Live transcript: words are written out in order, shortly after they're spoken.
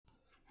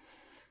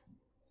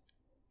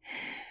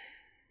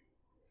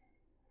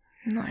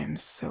I'm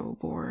so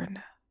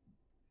bored.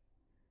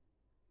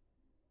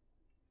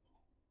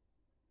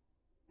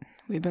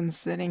 We've been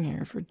sitting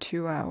here for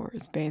 2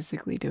 hours,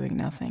 basically doing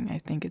nothing. I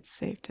think it's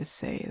safe to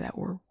say that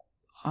we're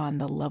on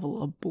the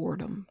level of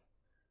boredom.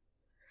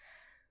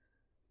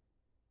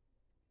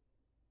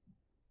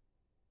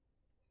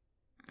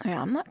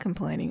 I'm not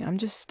complaining, I'm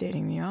just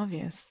stating the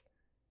obvious.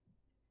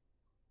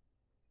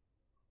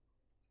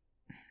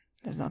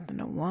 There's nothing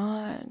to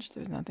watch,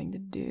 there's nothing to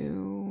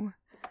do.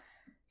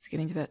 It's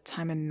getting to that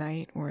time of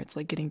night where it's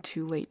like getting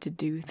too late to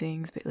do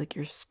things, but like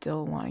you're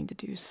still wanting to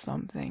do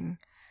something.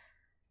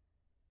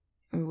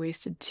 We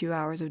wasted 2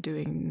 hours of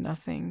doing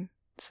nothing,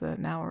 so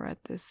now we're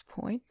at this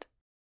point.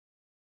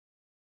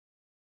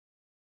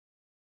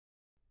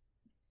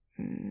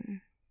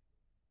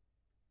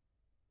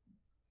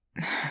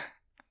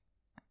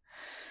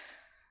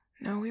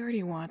 No, we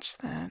already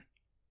watched that.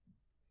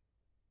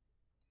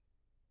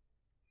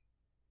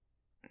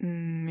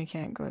 We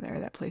can't go there,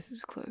 that place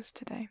is closed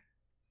today.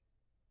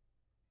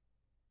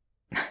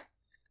 I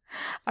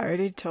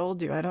already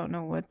told you, I don't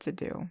know what to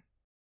do.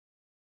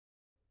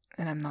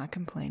 And I'm not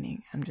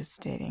complaining, I'm just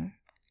stating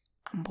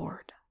I'm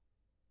bored.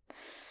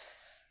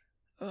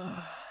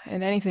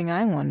 And anything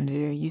I want to do,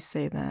 you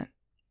say that,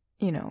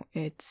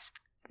 it's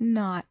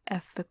not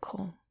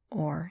ethical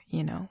or,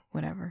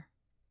 whatever.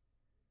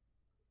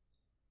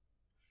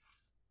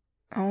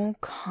 Oh,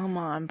 come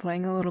on,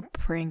 playing a little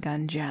prank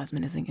on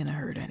Jasmine isn't gonna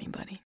hurt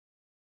anybody.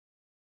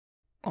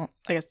 Well,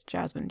 I guess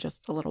Jasmine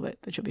just a little bit,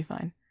 but she'll be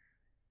fine.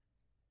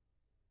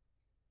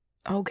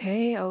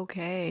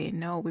 Okay,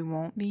 no, we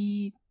won't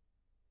be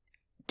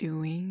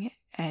doing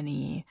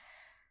any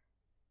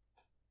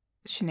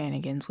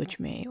shenanigans, which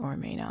may or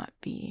may not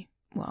be,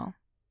 well,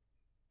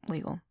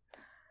 legal.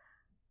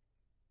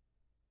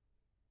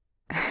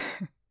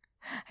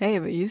 Hey,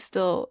 but you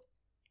still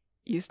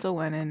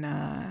went in,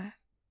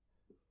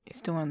 you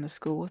still went to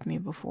school with me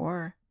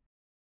before.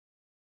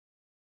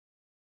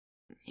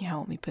 You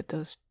helped me put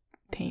those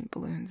paint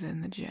balloons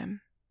in the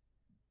gym.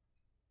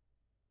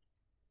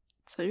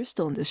 So you're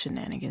still into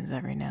shenanigans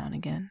every now and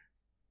again.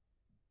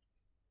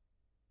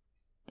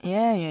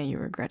 Yeah, you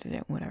regretted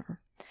it, whatever.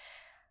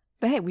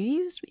 But hey, we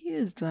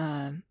used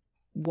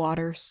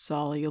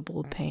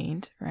water-soluble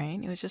paint, right?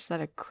 It was just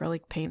that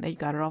acrylic paint that you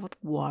got it off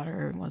with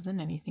water. It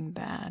wasn't anything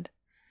bad.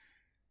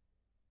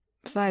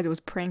 Besides, it was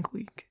prank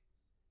week.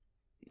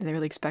 Did they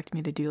really expect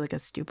me to do like a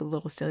stupid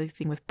little silly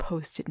thing with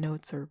post-it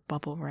notes or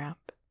bubble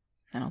wrap?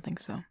 I don't think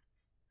so.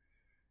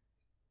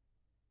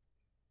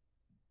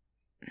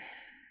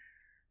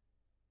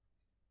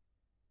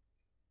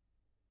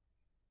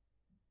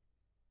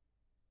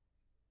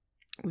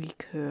 We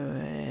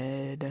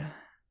could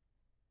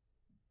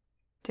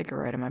take a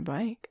ride on my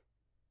bike.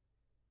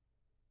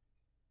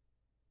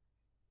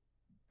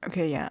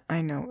 Okay, yeah,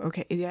 I know.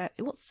 Okay, yeah,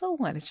 well, so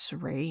what? It's just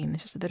rain.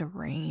 It's just a bit of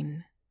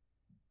rain.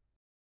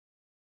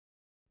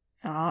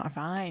 Oh,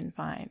 fine.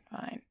 Well,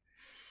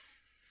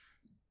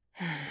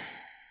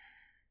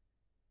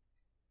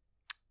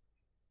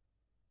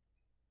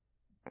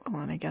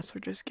 then I guess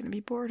we're just gonna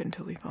be bored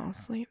until we fall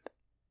asleep.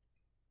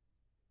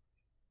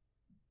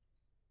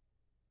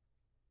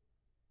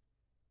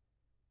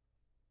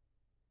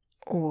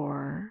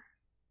 Or...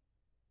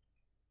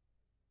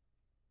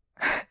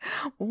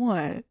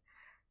 What?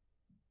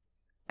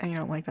 And you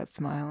don't like that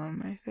smile on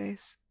my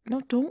face?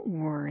 No, don't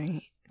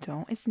worry.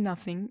 Don't. It's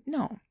nothing.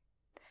 No.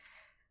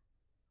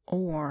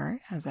 Or,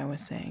 as I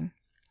was saying,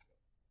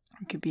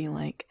 it could be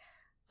like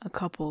a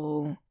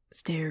couple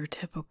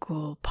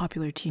stereotypical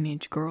popular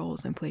teenage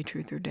girls and play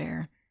Truth or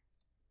Dare.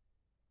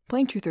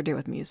 Playing Truth or Dare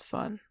with me is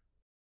fun.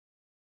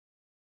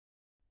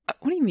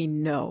 What do you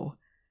mean, no?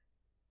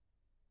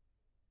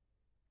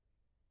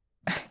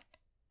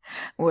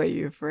 What, are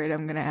you afraid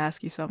I'm gonna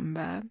ask you something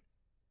bad?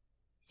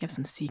 You have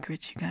some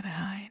secrets you gotta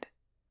hide?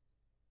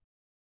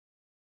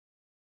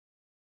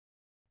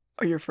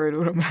 Or you're afraid of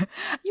what I'm gonna...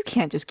 You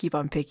can't just keep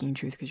on picking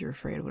truth because you're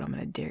afraid of what I'm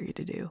gonna dare you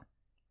to do.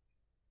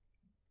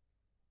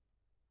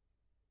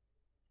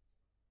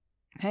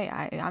 Hey,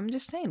 I'm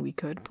just saying we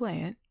could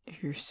play it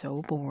if you're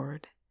so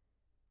bored.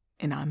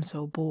 And I'm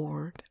so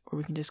bored. Or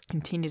we can just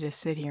continue to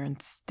sit here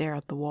and stare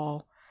at the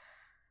wall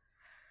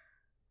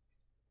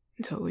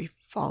until we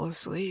fall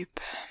asleep.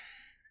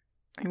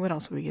 I mean, what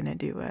else are we gonna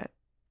do at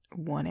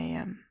 1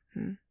 a.m.?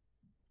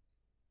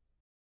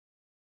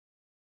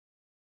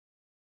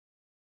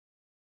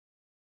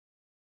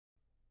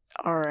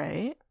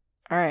 Alright,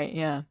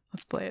 yeah,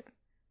 let's play it.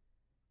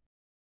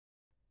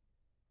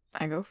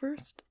 I go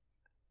first?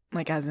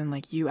 Like, as in,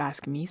 like, you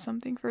ask me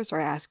something first, or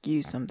I ask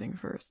you something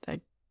first?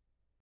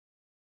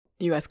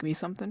 You ask me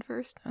something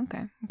first?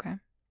 Okay.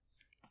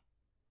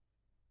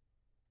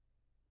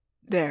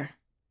 There.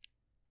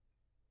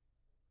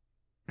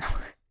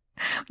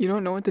 You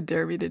don't know what to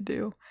dare me to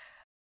do?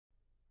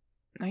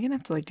 I'm gonna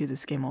have to, like, do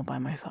this game all by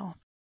myself.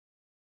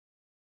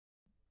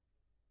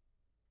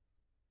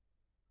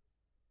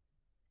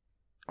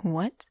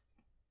 What?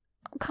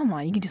 Oh, come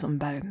on, you can do something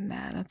better than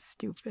that. That's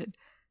stupid.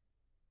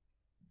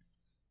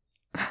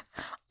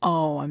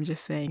 Oh, I'm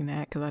just saying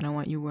that because I don't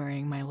want you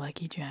wearing my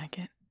lucky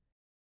jacket.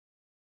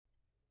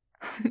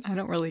 I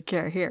don't really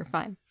care. Here,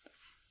 fine.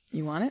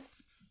 You want it?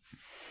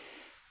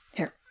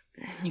 Here,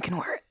 you can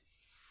wear it.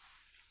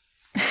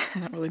 I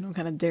don't really know what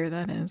kind of dare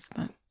that is,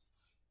 but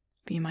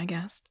be my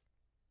guest.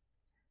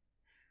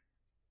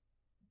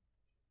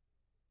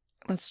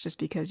 That's just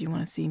because you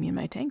want to see me in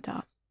my tank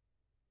top.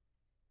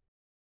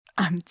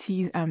 I'm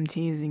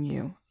teasing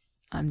you.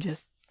 I'm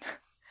just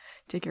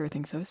take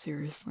everything so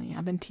seriously.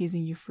 I've been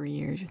teasing you for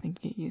years. You think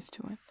you get used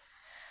to it.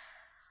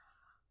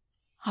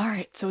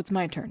 Alright, so it's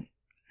my turn.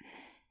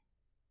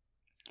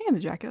 Yeah, the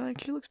jacket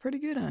actually looks pretty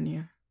good on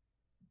you.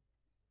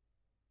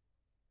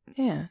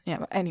 Yeah,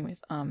 but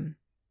anyways,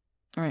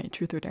 alright,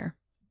 truth or dare?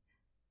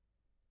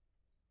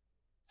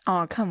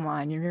 Oh, come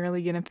on, you're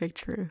really gonna pick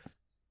truth.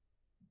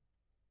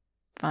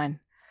 Fine.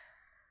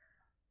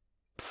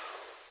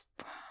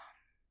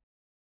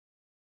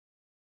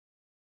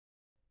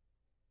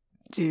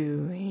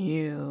 Do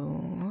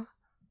you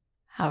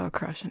have a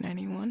crush on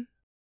anyone?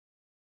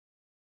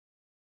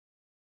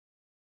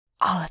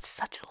 Oh, that's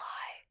such a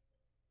lie.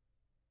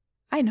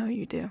 I know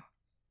you do.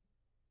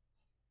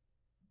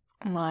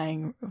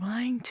 Lying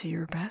to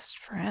your best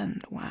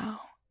friend.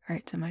 Wow.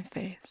 Right to my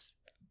face.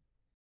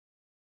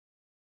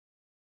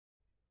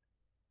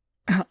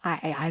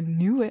 I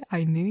knew it.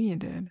 I knew you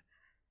did.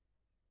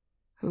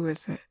 Who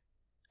is it?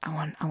 I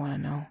want to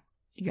know.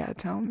 You gotta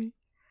tell me.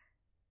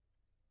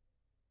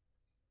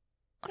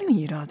 What do you mean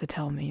you don't have to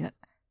tell me?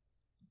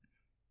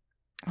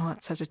 Oh,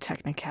 that's such a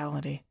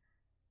technicality.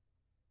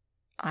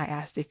 I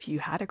asked if you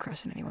had a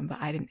crush on anyone, but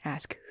I didn't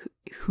ask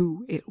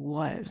who it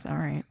was.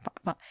 Alright,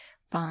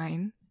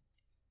 fine.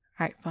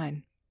 Alright,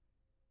 fine.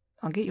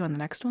 I'll get you on the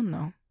next one,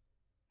 though.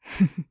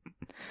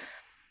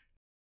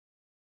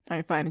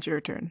 Alright, fine, it's your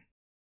turn.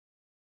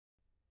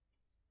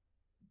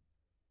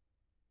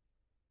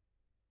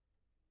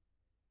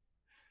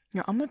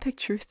 No, I'm gonna pick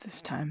truth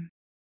this time.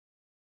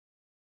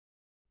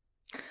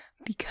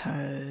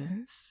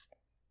 Because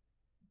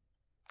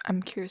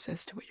I'm curious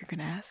as to what you're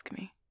gonna ask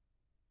me.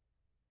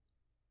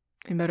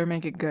 You better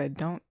make it good.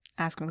 Don't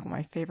ask me what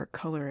my favorite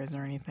color is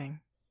or anything.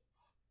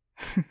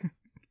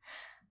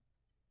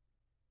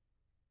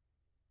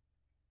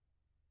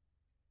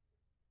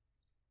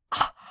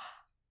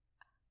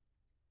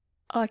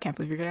 Oh, I can't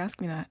believe you're gonna ask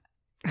me that.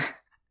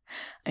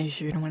 Are you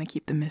sure you don't want to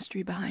keep the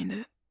mystery behind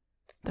it?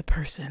 The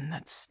person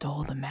that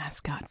stole the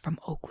mascot from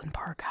Oakland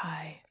Park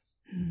High.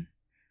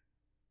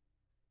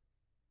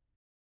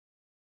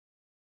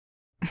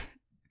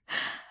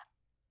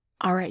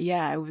 Alright,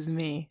 yeah, it was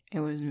me. It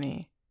was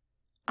me.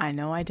 I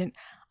know I didn't.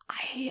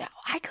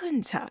 I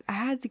couldn't tell. I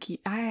had to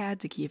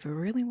keep a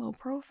really low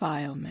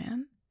profile,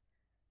 man.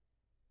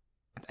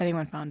 If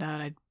anyone found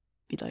out, I'd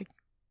be like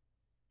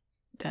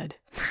dead.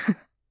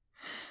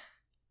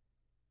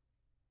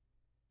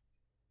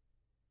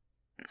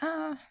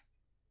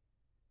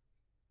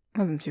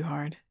 Wasn't too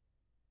hard.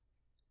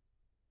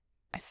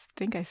 I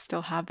think I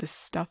still have this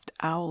stuffed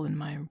owl in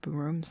my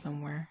room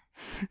somewhere.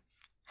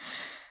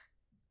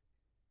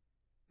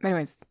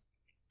 Anyways,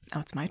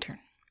 now it's my turn.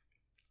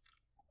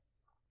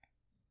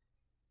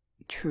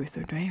 Truth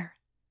or dare?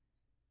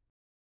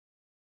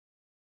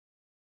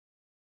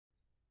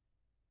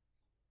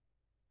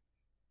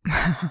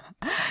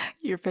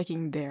 You're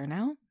picking dare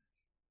now?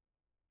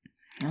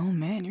 Oh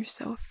man, you're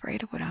so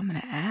afraid of what I'm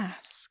gonna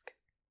ask.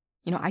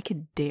 You know, I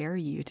could dare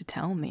you to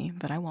tell me,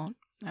 but I won't.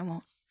 I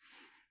won't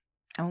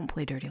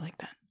play dirty like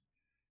that.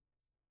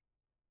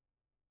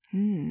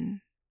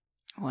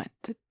 What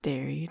to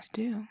dare you to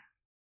do?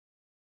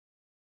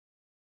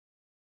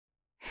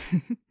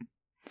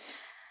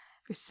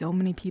 There's so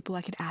many people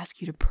I could ask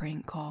you to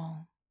prank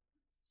call.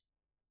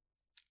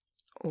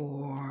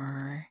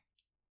 Or...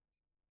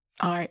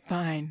 Alright,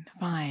 fine.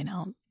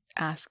 I'll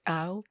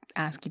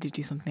ask you to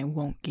do something that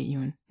won't get you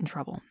in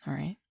trouble,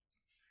 alright?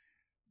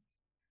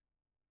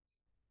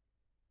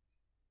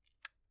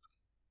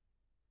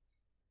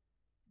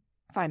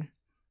 Fine.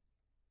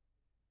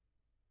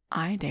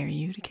 I dare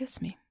you to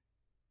kiss me.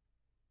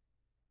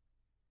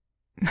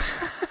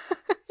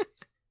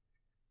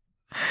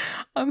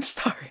 I'm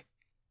sorry.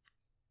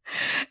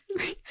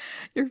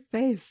 Your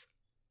face.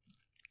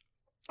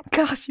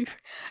 Gosh, you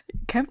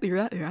can't believe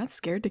you're not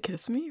scared to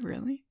kiss me?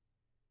 Really?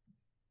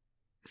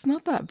 It's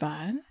not that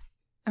bad.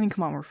 I mean,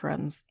 come on, we're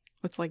friends.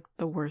 What's like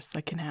the worst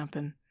that can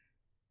happen?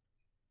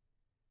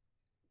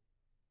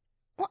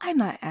 Well, I'm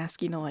not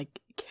asking to like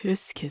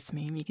kiss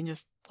me. You can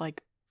just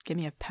like give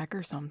me a peck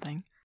or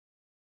something.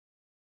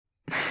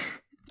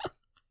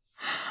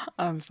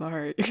 I'm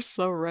sorry. You're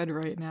so red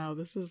right now.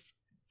 This is...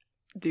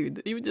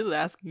 Dude, even just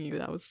asking you,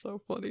 that was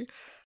so funny.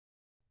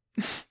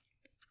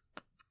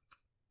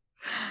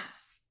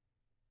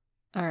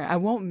 Alright, I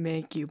won't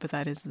make you, but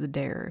that is the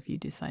dare if you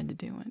decide to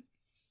do it.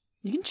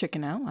 You can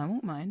chicken out, I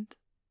won't mind.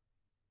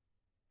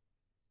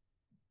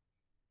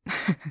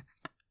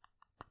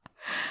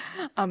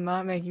 I'm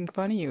not making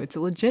fun of you. It's a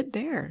legit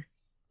dare.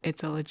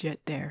 It's a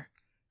legit dare.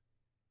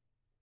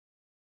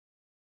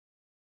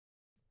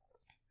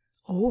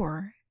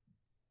 Or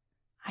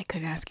I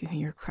could ask you who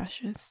your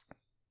crush is.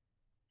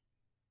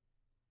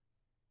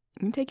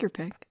 You can take your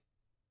pick.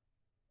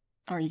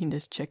 Or you can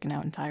just chicken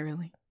out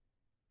entirely.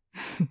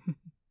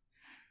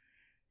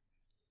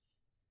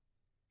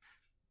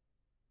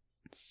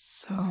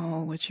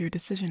 So, what's your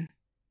decision?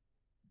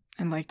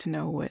 I'd like to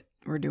know what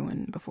we're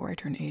doing before I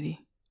turn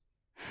 80.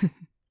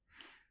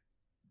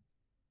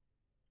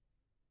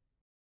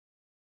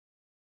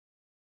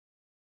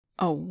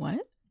 Oh, what?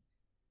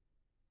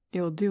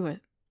 You'll do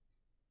it.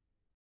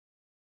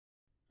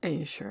 Are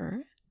you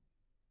sure?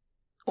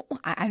 Oh,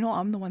 I know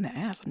I'm the one that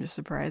asked. I'm just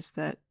surprised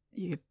that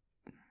you...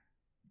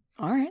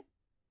 Alright.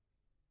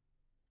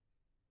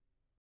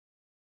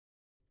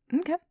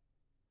 Okay.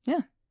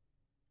 Yeah.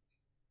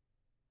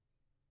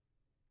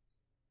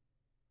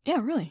 Yeah,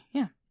 really.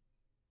 Yeah.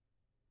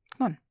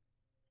 Come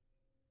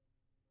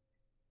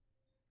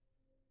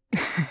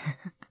on.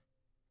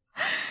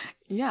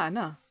 Yeah,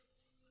 no.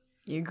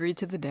 You agreed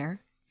to the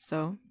dare,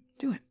 so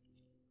do it.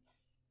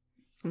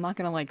 I'm not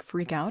gonna, like,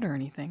 freak out or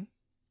anything.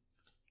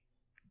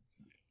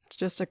 It's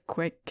just a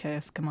quick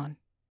kiss, come on.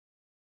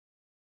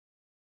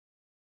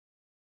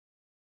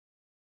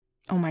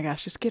 Oh my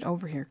gosh, just get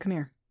over here. Come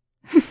here.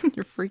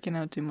 You're freaking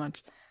out too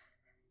much.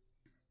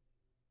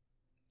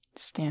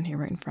 Stand here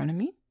right in front of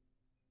me.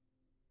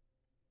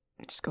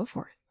 Just go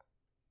for it.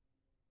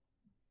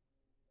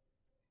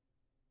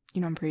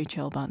 You know I'm pretty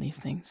chill about these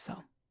things,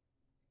 so.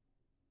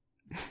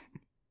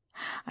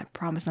 I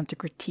promise not to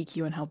critique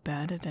you on how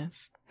bad it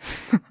is.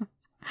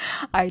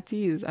 I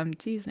tease, I'm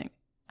teasing.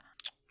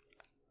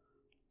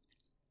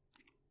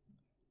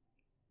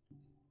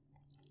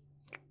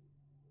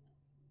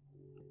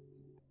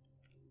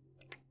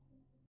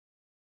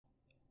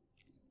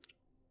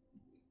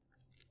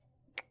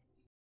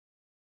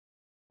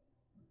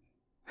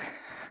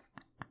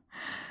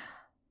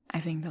 I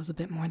think that was a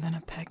bit more than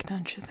a peck,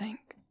 don't you think?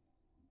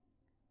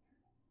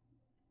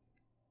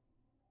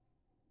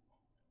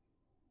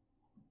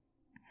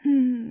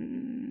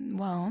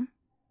 Well,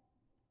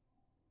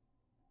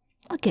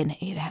 I'll get an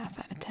 8.5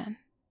 out of 10.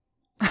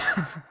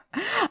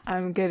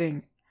 I'm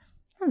kidding.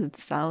 That's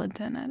a solid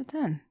 10 out of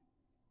 10.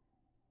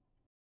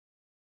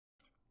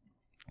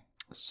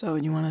 So,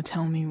 you want to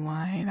tell me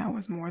why that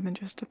was more than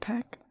just a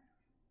peck?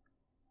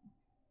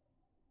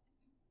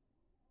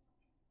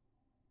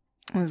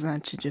 Was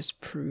that to just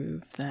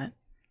prove that,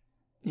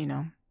 you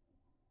know,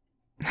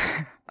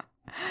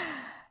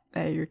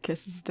 that your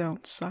kisses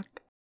don't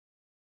suck?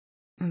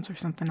 Is there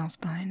something else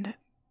behind it?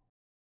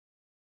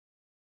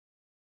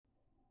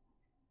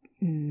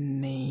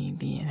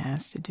 Maybe it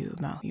has to do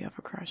about who you have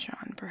a crush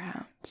on,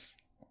 perhaps.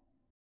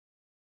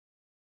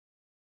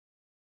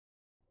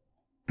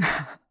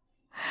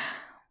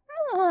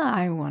 Well,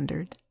 I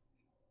wondered.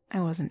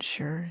 I wasn't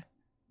sure.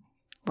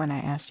 When I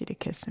asked you to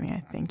kiss me, I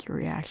think your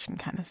reaction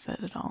kind of said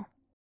it all.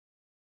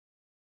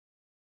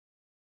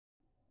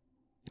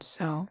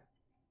 So,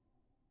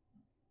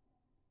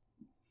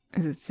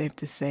 is it safe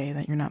to say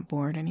that you're not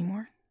bored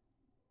anymore?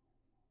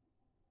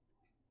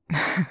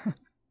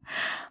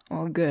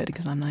 Well, good,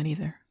 because I'm not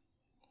either.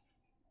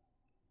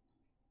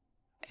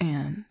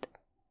 And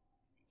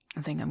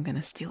I think I'm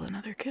gonna steal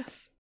another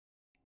kiss.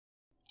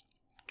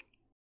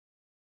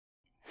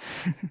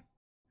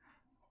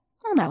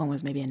 Well, that one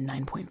was maybe a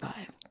 9.5.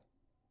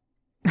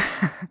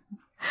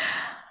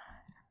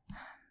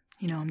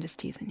 You know, I'm just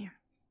teasing you.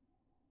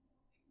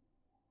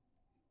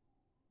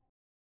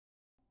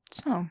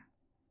 So,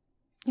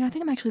 I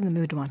think I'm actually in the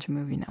mood to watch a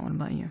movie now. What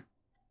about you?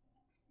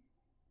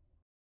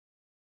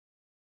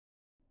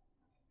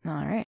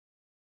 Alright.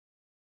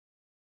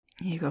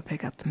 You go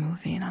pick up the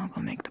movie and I'll go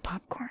make the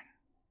popcorn.